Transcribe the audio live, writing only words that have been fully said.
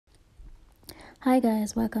Hi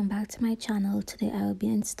guys, welcome back to my channel. Today I will be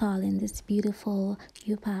installing this beautiful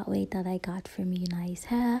U-part weight that I got from UNice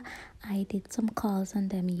hair. I did some calls on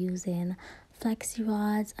them using flexi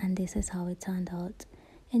rods and this is how it turned out.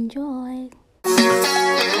 Enjoy!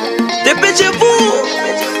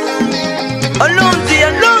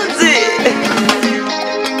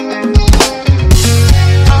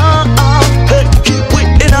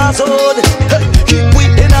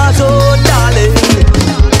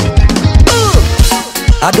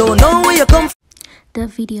 I don't know where you come from. The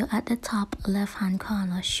video at the top left hand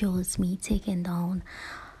corner shows me taking down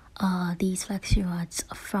these flexi rods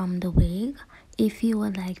from the wig. If you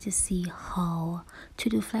would like to see how to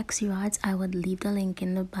do flexi rods, I would leave the link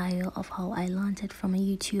in the bio of how I learned it from a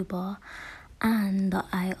YouTuber. And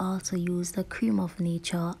I also use the Cream of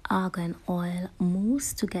Nature argan oil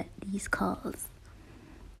mousse to get these curls.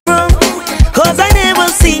 Cause I never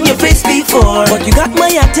seen your face before, but you got my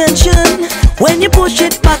attention when you push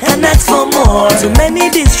it back and ask for more. Too many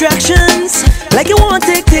distractions, like you want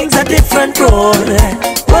to take things a different road.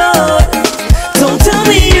 Whoa. Don't tell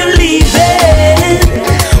me you're leaving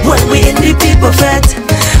when we in the people fete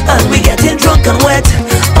and we getting drunk and wet.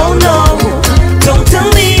 Oh no, don't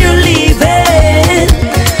tell me you're leaving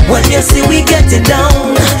when you see we getting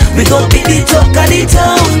down. We gon' be the talk of the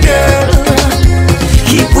town, girl.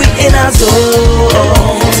 Keep we in our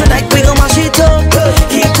zone. Tonight we gon' mash it up.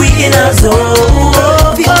 Keep we in our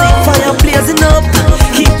zone. Feel the fire blazing up.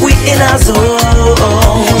 Keep we in our zone.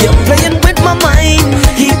 You're playing with my mind.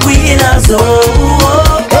 Keep we in our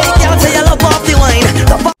zone. Hey, girl, say you love off the wine.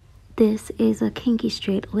 This is a kinky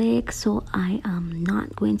straight wig, so I am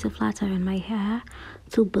not going to flat iron my hair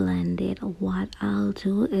to blend it. What I'll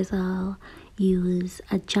do is I'll use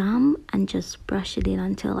a jam and just brush it in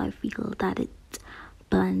until I feel that it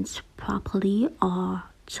blends properly or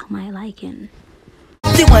to my liking.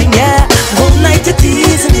 The wine, yeah. Whole night you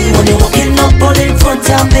teasing me when you're walking up all in front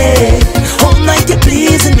of me. Whole night you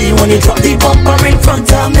pleasing me when you drop the bumper in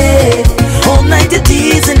front of me. Whole night you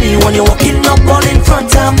teasing me when you're walking up all in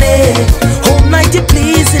front of me. Whole night you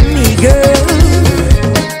pleasing me, girl.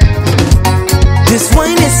 This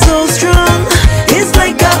wine is so strong, it's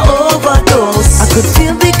like an overdose. I could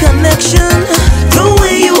feel the connection, the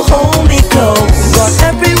way you hold me close. Got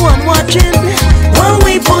everyone watching while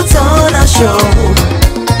we put on a show.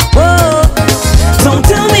 Whoa, don't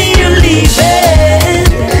tell me you're leaving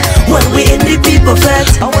when we in the people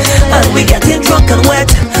fete and we getting drunk and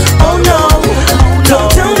wet. Oh no,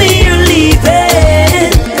 don't tell me you're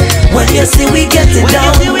leaving when you see we getting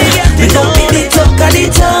down. We gon' be the talk of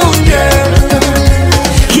the town, girl.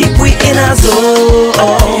 Keep we in our zone.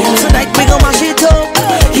 Tonight we gon' mash it up.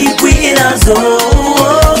 Keep we in our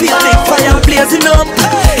zone. Feel the fire blazing up.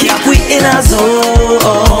 Keep we in our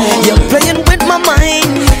zone. You're playing with my mind.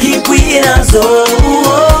 Keep we in our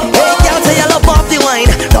zone. Hey, girl, say you love off the wine.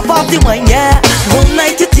 Love off the wine, yeah.